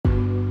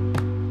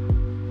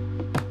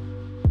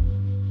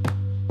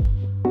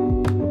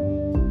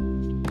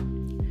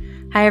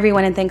Hi,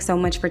 everyone, and thanks so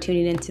much for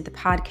tuning into the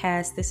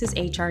podcast. This is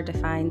HR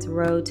Define's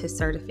Road to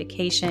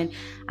Certification.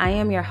 I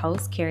am your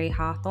host, Carrie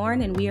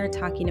Hawthorne, and we are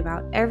talking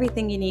about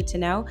everything you need to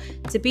know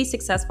to be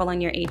successful on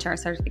your HR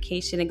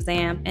certification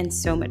exam and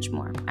so much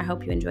more. I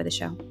hope you enjoy the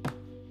show.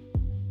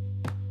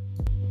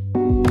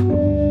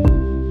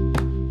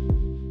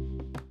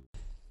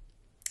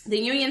 The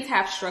unions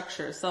have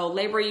structure. So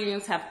labor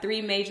unions have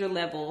three major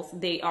levels.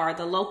 They are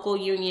the local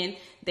union,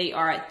 they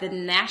are at the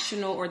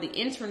national or the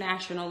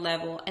international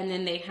level, and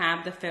then they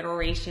have the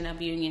Federation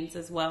of Unions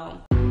as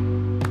well.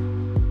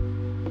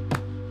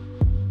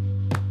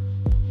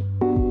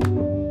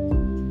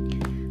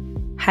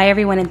 Hi,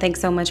 everyone, and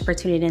thanks so much for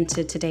tuning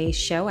into today's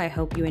show. I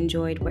hope you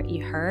enjoyed what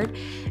you heard.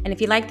 And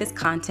if you like this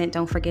content,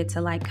 don't forget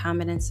to like,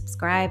 comment, and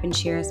subscribe and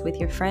share us with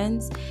your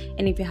friends.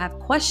 And if you have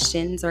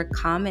questions or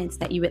comments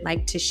that you would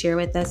like to share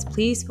with us,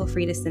 please feel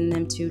free to send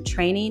them to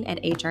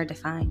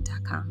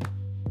training@hrdefine.com.